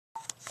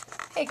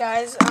Hey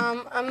guys,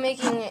 I'm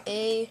making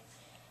a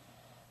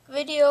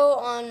video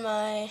on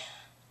my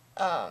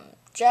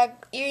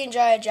Irian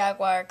Jaya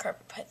Jaguar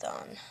carpet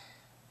python.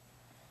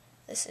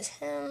 This is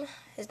him.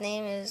 His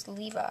name is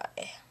Levi.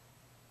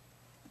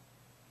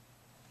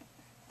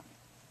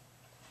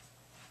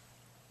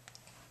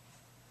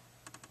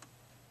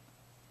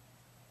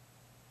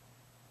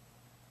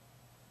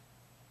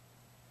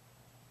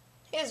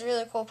 He has a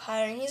really cool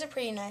pattern. He's a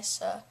pretty nice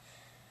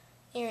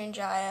Irian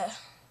Jaya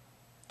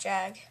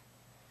Jag.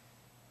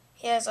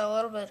 He has a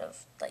little bit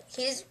of,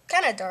 he's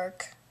kind of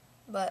dark,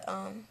 but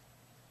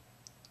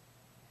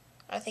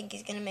I think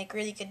he's going to make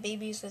really good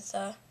babies with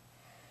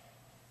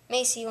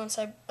Macy once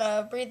I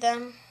breed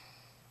them.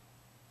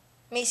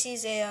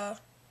 Macy's a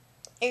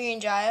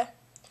Irian Jaya,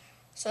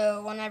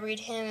 so when I breed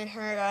him and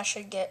her, I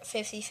should get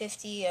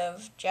 50-50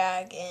 of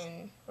Jag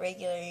and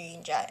regular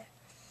Irian Jaya.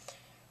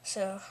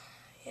 So,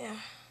 yeah,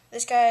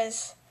 this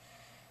guy's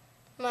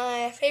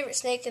my favorite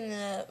snake in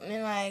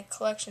my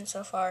collection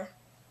so far.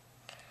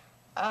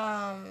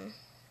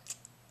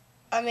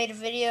 I made a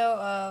video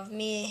of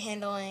me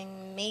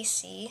handling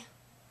Macy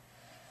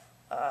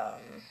a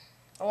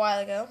while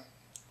ago.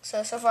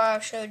 So far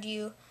I've showed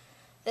you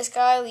this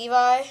guy,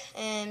 Levi,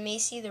 and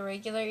Macy, the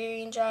regular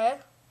Irian Jaya.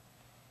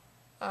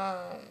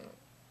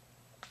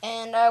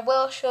 And I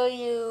will show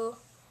you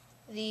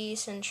the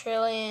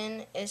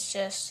Centrillion. It's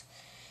just,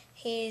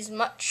 he's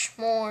much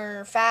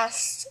more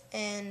fast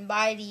and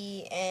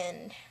bitey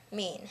and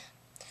mean.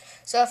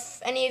 So if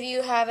any of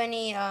you have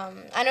any,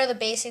 I know the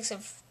basics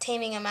of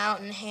taming him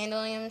out and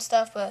handling him and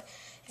stuff, but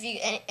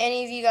if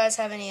any of you guys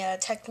have any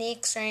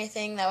techniques or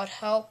anything that would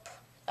help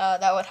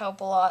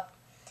a lot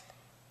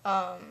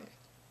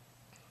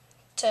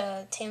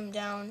to tame him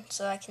down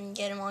so I can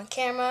get him on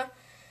camera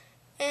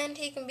and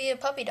he can be a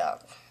puppy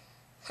dog.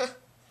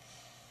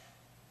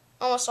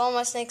 Almost all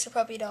my snakes are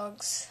puppy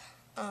dogs,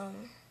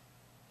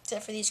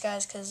 except for these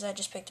guys because I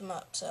just picked them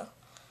up, so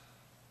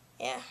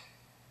yeah.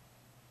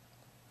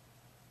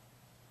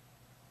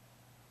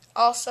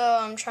 Also,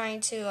 I'm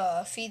trying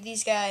to feed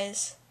these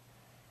guys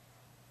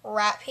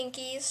rat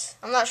pinkies.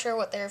 I'm not sure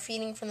what they're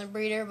feeding from the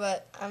breeder,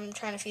 but I'm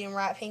trying to feed them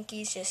rat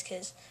pinkies just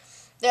because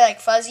they're like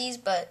fuzzies,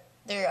 but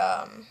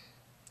they're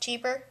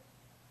cheaper.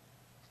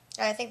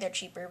 I think they're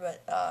cheaper,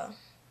 but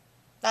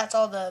that's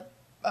all the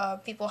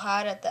people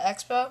had at the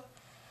expo,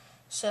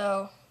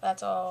 so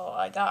that's all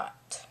I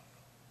got.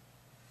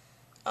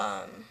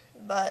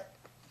 But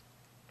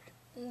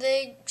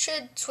they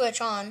should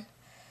switch on.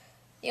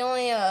 The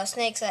only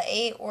snakes I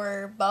ate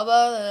were Bubba,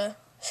 the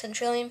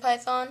Centrillion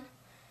python,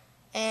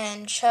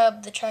 and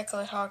Chub, the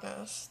tricolored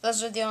hognose.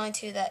 Those are the only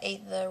two that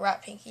ate the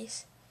rat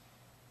pinkies.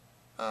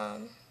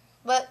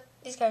 But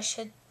these guys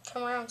should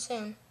come around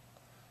soon.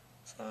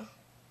 So,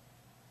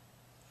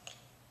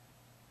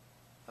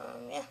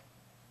 yeah.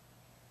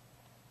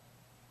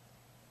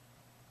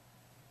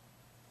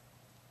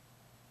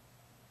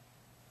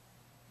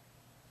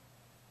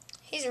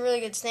 He's a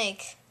really good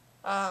snake.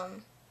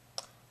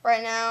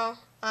 Right now,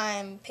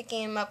 I'm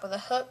picking him up with a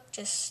hook,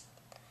 just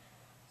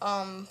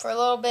for a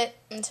little bit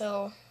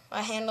until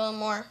I handle him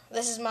more.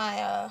 This is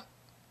my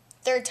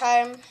third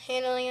time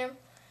handling him,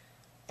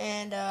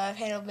 and I've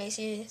handled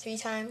Macy 3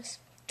 times,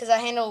 because I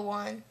handle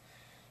one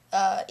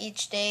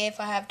each day if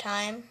I have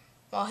time.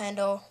 I'll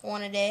handle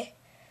one a day,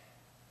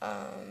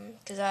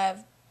 because I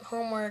have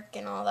homework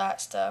and all that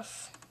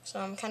stuff, so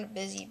I'm kind of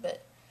busy,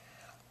 but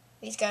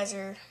these guys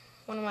are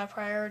one of my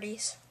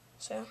priorities,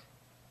 so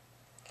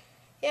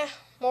yeah,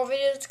 more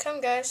videos to come,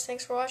 guys.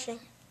 Thanks for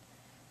watching.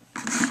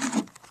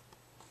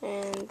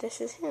 And this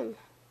is him.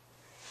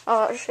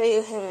 I'll show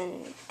you him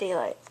in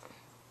daylight.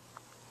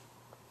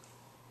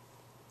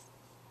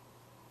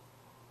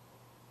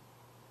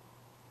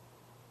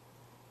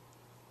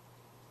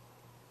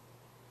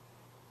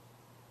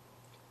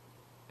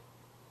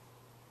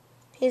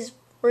 He's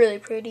really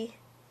pretty.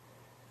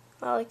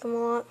 I like him a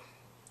lot.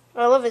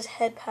 I love his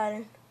head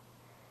pattern.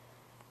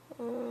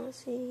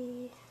 Let's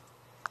see.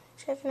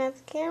 Checking out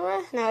the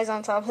camera. Now he's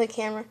on top of the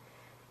camera.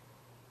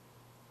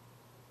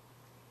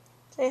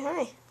 Say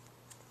hi.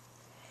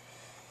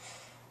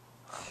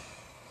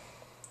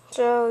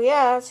 So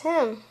yeah, that's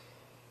him.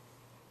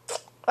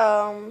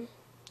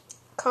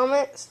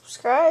 Comment,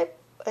 subscribe,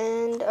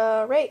 and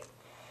rate.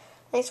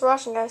 Thanks for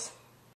watching, guys.